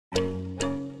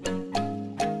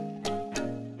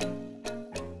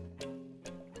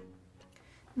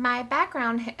My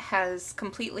background has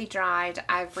completely dried.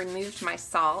 I've removed my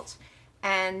salt,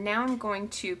 and now I'm going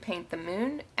to paint the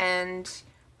moon, and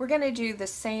we're going to do the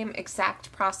same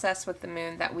exact process with the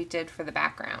moon that we did for the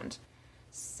background.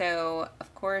 So,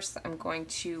 of course, I'm going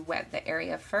to wet the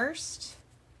area first.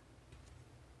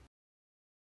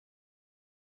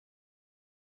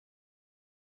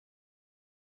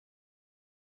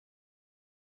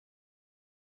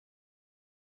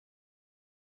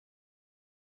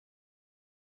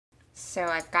 So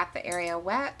I've got the area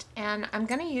wet, and I'm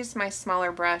going to use my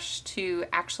smaller brush to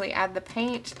actually add the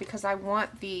paint because I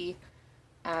want the,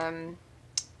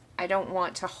 I don't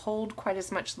want to hold quite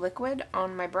as much liquid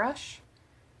on my brush.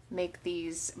 Make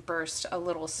these burst a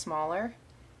little smaller.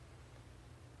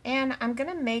 And I'm going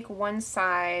to make one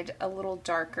side a little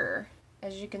darker.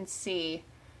 As you can see,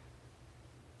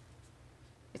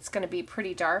 it's going to be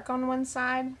pretty dark on one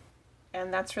side,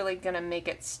 and that's really going to make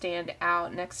it stand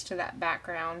out next to that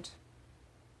background.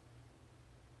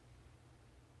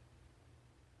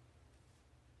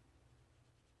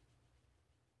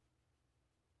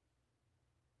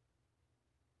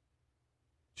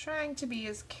 Trying to be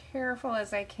as careful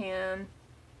as I can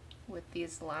with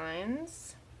these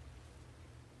lines.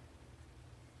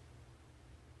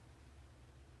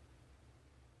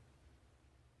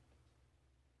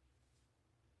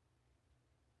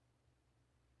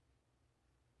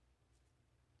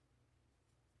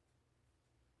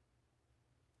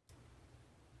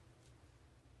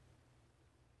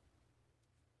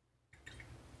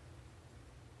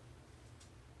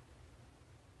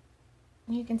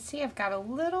 You can see I've got a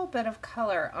little bit of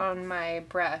color on my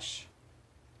brush.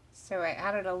 So I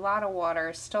added a lot of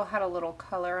water, still had a little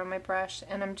color on my brush,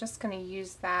 and I'm just going to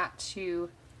use that to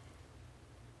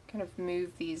kind of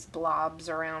move these blobs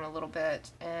around a little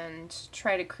bit and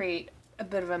try to create a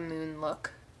bit of a moon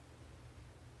look.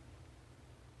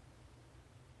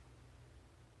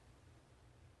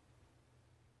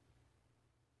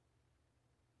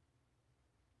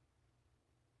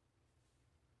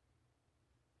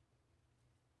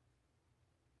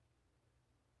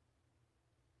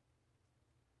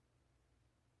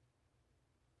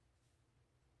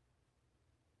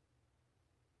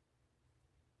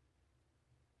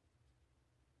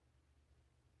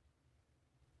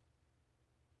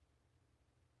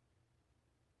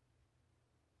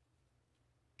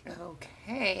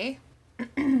 Okay,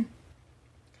 I'm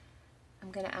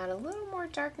going to add a little more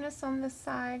darkness on this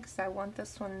side because I want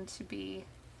this one to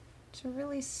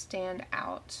really stand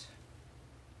out.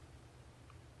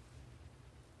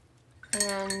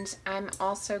 And I'm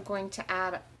also going to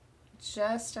add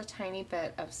just a tiny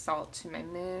bit of salt to my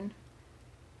moon,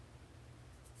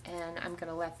 and I'm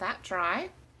going to let that dry.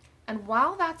 And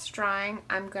while that's drying,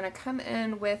 I'm going to come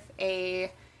in with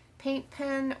a paint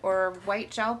pen or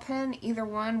white gel pen, either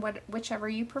one, whichever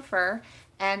you prefer,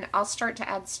 and I'll start to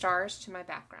add stars to my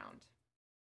background.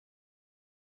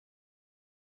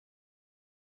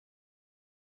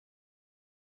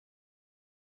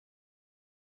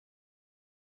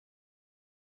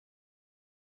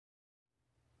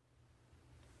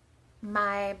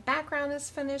 My background is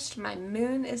finished, my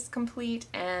moon is complete,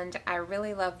 and I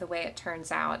really love the way it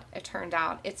turned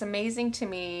out. It's amazing to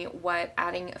me what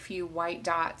adding a few white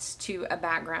dots to a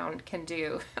background can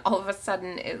do. All of a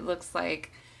sudden it looks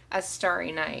like a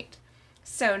starry night.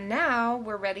 So now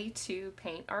we're ready to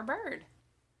paint our bird.